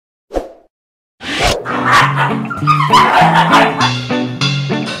I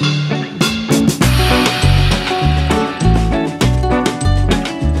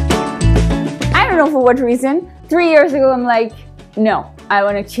don't know for what reason. 3 years ago, I'm like, no, I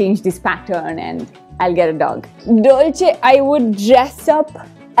want to change this pattern and I'll get a dog. Dolche, I would dress up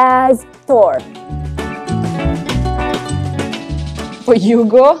as Thor. For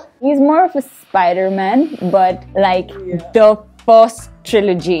Hugo, he's more of a Spider-Man, but like the first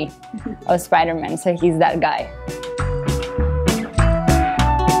trilogy of Spider-Man, so he's that guy.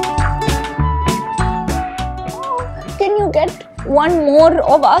 Can you get one more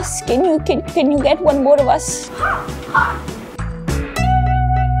of us? Can you get one more of us?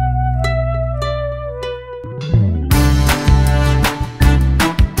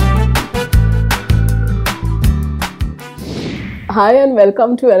 Hi and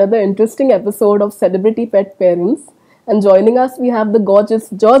welcome to another interesting episode of Celebrity Pet Parents. And joining us we have the gorgeous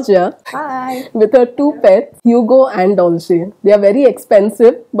Giorgia. Hi. With her two pets, Hugo and Dolche. They are very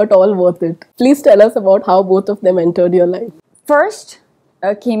expensive but all worth it. Please tell us about how both of them entered your life. First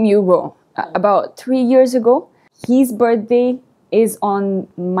came Hugo about 3 years ago. His birthday is on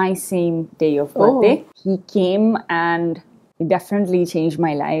my same day of birthday. He came and it definitely changed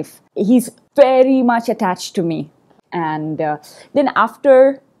my life. He's very much attached to me. And then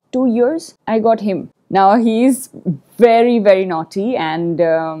after 2 years, I got him. Now he's very, very naughty and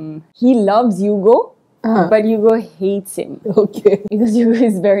he loves Hugo, but Hugo hates him. Okay. Because Hugo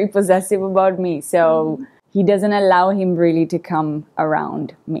is very possessive about me. So he doesn't allow him really to come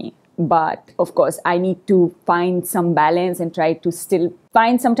around me. But of course, I need to find some balance and try to still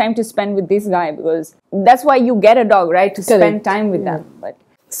find some time to spend with this guy, because that's why you get a dog, right? To spend time with them. But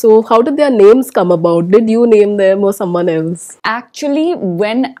so how did their names come about? Did you name them or someone else? actually,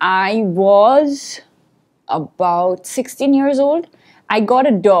 when I was about 16 years old, I got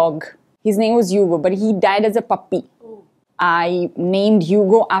a dog. His name was Hugo, but he died as a puppy. I named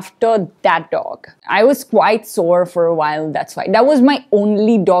Hugo after that dog. I was quite sore for a while, that's why. That was my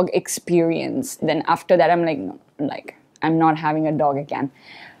only dog experience. Then after that, I'm like, no, I'm not having a dog again.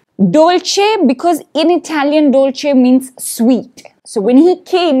 Dolce, because in Italian, dolce means sweet. So when he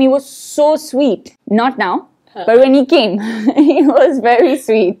came, he was so sweet. Not now, but when he came, he was very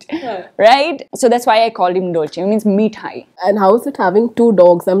sweet, right? So that's why I called him Dolce. It means midday. And how is it having two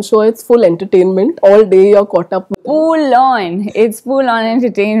dogs? I'm sure it's full entertainment. All day you're caught up. Full on. It's full on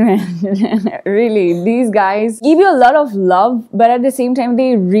entertainment. Really. These guys give you a lot of love, but at the same time,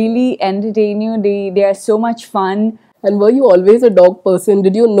 they really entertain you. They are so much fun. And were you always a dog person?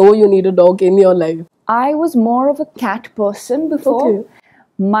 Did you know you need a dog in your life? I was more of a cat person before. Okay.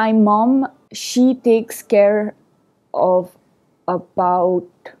 My mom, she takes care of about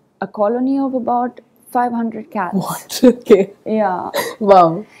a colony of about 500 cats. What? Okay. Yeah.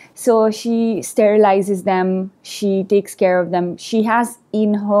 Wow. So she sterilizes them. She takes care of them. She has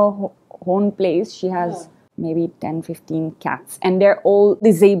in her own place, she has maybe 10, 15 cats. And they're all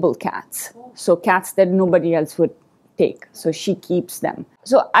disabled cats. So cats that nobody else would take. So she keeps them.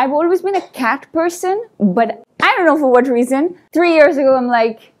 So I've always been a cat person, but I don't know for what reason. 3 years ago, I'm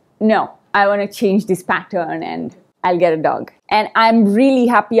like, no, I want to change this pattern and I'll get a dog. And I'm really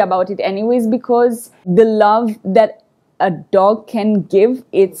happy about it anyways, because the love that a dog can give,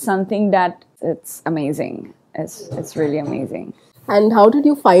 it's something that it's amazing. It's really amazing. And how did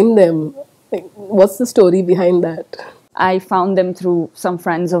you find them? What's the story behind that? I found them through some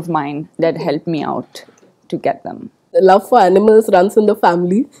friends of mine that helped me out to get them. The love for animals runs in the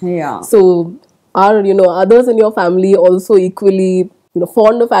family. Yeah. So are, others in your family also equally,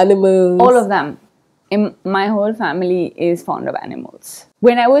 fond of animals? All of them. My whole family is fond of animals.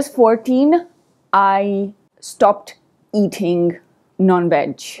 When I was 14, I stopped eating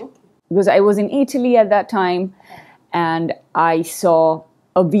non-veg because I was in Italy at that time and I saw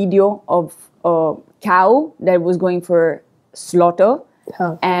a video of a cow that was going for slaughter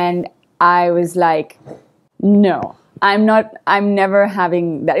and I was like, no, I'm never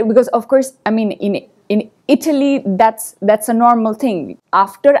having that, because of course, I mean, in Italy, that's a normal thing.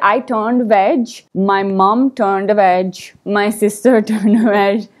 After I turned veg, my mom turned a veg, my sister turned a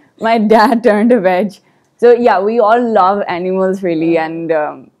veg, my dad turned a veg. So yeah, we all love animals really, and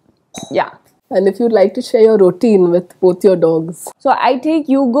yeah. And if you'd like to share your routine with both your dogs. So I take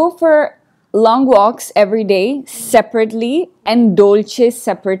Hugo for long walks every day separately and Dolce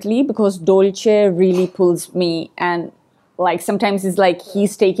separately, because Dolce really pulls me, and like sometimes it's like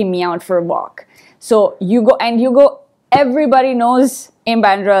he's taking me out for a walk. So Hugo, everybody knows in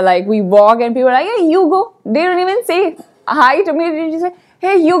Bandra, like we walk and people are like, hey Hugo, they don't even say hi to me, they just say,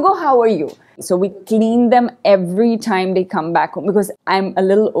 hey Hugo, how are you? So we clean them every time they come back home, because I'm a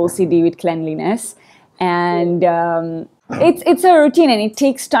little OCD with cleanliness. And it's a routine, and it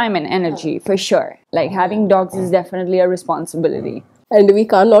takes time and energy for sure. Like having dogs is definitely a responsibility. And we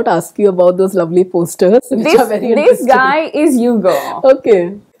cannot ask you about those lovely posters, which are very This interesting. guy is Hugo.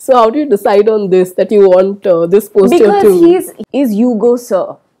 Okay. So how do you decide on this, that you want this poster Because too? he's Hugo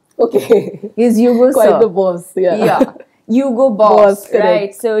sir. Okay. He's Hugo Quite sir. the boss, yeah. Yeah. Hugo Boss, boss, correct.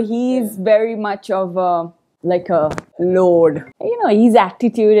 right? So he's very much of a lord. His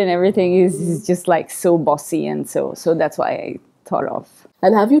attitude and everything is just like so bossy, and so that's why I thought of.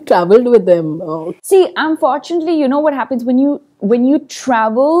 And have you traveled with them? See, unfortunately, you know what happens when you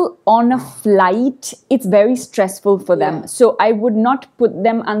travel on a flight, it's very stressful for them. So I would not put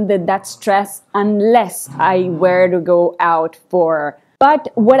them under that stress unless I were to go out for.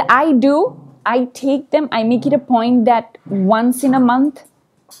 But what I do, I take them, I make it a point that once in a month,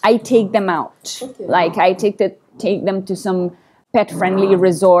 I take them out. Okay. Like I take them to some pet-friendly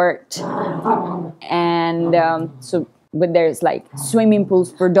resort, and but there's like swimming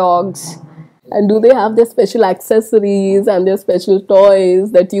pools for dogs. And do they have their special accessories and their special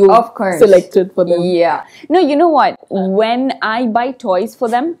toys that you selected for them? Yeah. No, you know what? When I buy toys for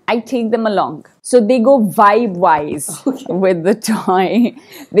them, I take them along. So they go vibe-wise with the toy.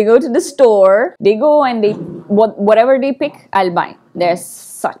 They go to the store, they go and whatever they pick, I'll buy. They're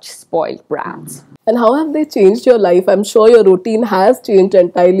such spoiled brats. And how have they changed your life? I'm sure your routine has changed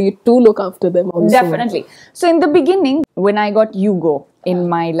entirely to look after them also. Definitely. So in the beginning, when I got Hugo in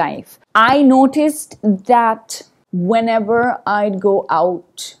my life, I noticed that whenever I'd go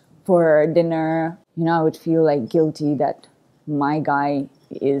out for dinner, I would feel like guilty that my guy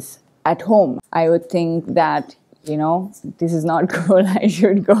is at home. I would think that, this is not cool, I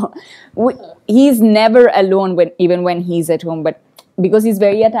should go. He's never alone even when he's at home, but because he's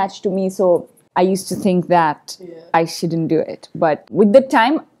very attached to me, so I used to think that I shouldn't do it. But with the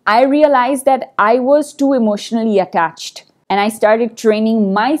time, I realized that I was too emotionally attached. And I started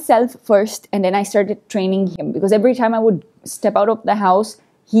training myself first, and then I started training him. Because every time I would step out of the house,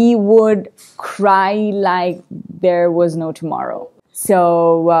 he would cry like there was no tomorrow.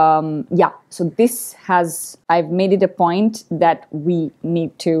 So, I've made it a point that we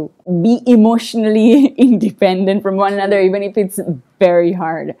need to be emotionally independent from one another, even if it's very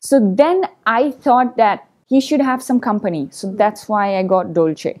hard. So then I thought that he should have some company. So that's why I got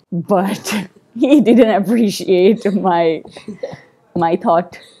Dolche. But he didn't appreciate my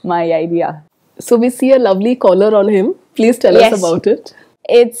thought, my idea. So we see a lovely collar on him. Please tell us about it.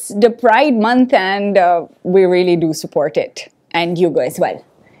 It's the Pride month, and we really do support it. And Hugo as well.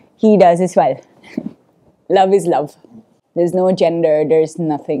 He does as well. Love is love. There's no gender, there's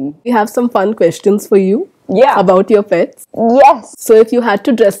nothing. We have some fun questions for you. Yeah. About your pets. Yes. So if you had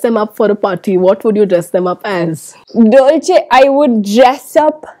to dress them up for a party, what would you dress them up as? Dolche, I would dress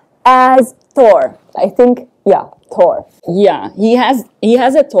up as Thor. I think, Thor. Yeah, he has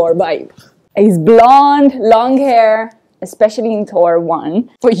a Thor vibe. He's blonde, long hair, especially in Thor 1.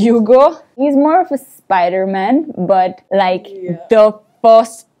 For Hugo, he's more of a Spider-Man, but the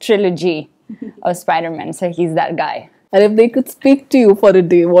first trilogy of Spider-Man, so he's that guy. And if they could speak to you for a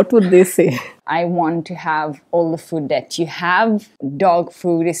day, what would they say? I want to have all the food that you have. Dog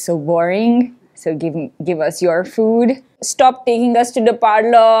food is so boring, so give us your food. Stop taking us to the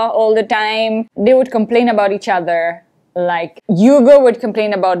parlor all the time. They would complain about each other. Like, Hugo would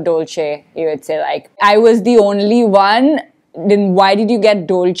complain about Dolche. He would say, I was the only one. Then why did you get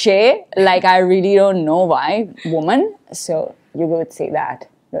Dolche? I really don't know why, woman. So Hugo would say that.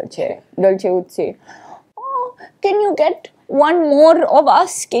 Dolche would say, oh, can you get one more of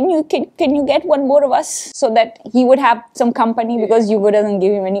us? Can you get one more of us? So that he would have some company, because Hugo doesn't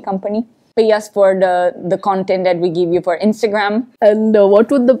give him any company. Pay us for the content that we give you for Instagram. And what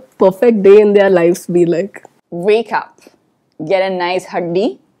would the perfect day in their lives be like? Wake up, get a nice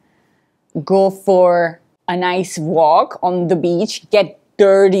huddy, go for a nice walk on the beach, get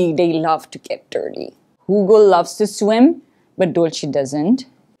dirty. They love to get dirty. Hugo loves to swim, but Dolce doesn't.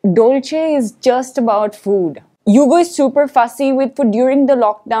 Dolce is just about food. Hugo is super fussy with food during the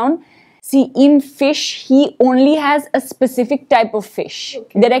lockdown. See, in fish, he only has a specific type of fish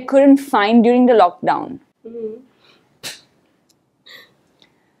that I couldn't find during the lockdown. Mm-hmm.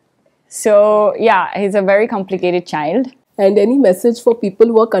 So, he's a very complicated child. And any message for people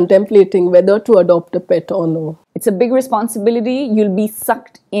who are contemplating whether to adopt a pet or no? It's a big responsibility. You'll be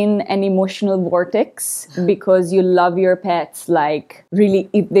sucked in an emotional vortex because you love your pets really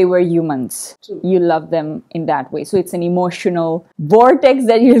if they were humans. True. You love them in that way. So it's an emotional vortex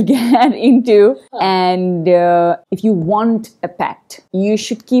that you'll get into. And if you want a pet, you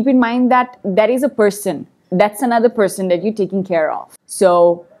should keep in mind that that is a person. That's another person that you're taking care of.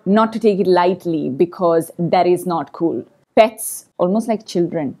 So not to take it lightly, because that is not cool. Pets, almost like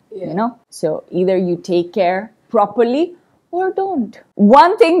children, you know? So either you take care properly or don't.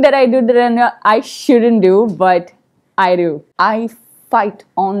 One thing that I do that I shouldn't do, but I do. I fight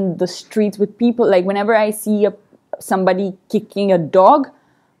on the streets with people. Like whenever I see somebody kicking a dog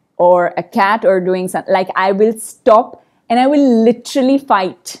or a cat or doing something, like I will stop and I will literally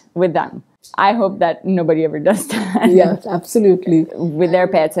fight with them. I hope that nobody ever does that. Yeah, absolutely. With their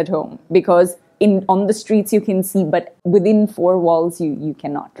pets at home, because on the streets you can see, but within four walls you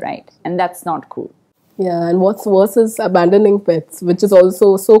cannot, right? And that's not cool. Yeah, and what's worse is abandoning pets, which is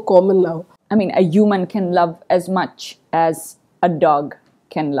also so common now. I mean, a human can love as much as a dog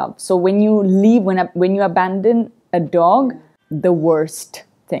can love. So when you leave, when you abandon a dog, the worst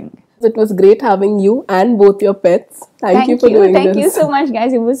thing. It was great having you and both your pets. Thank you for doing this. Thank you so much,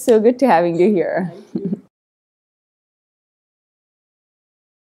 guys. It was so good to having you here.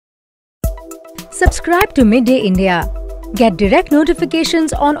 Subscribe to Midday India. Get direct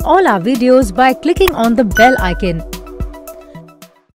notifications on all our videos by clicking on the bell icon.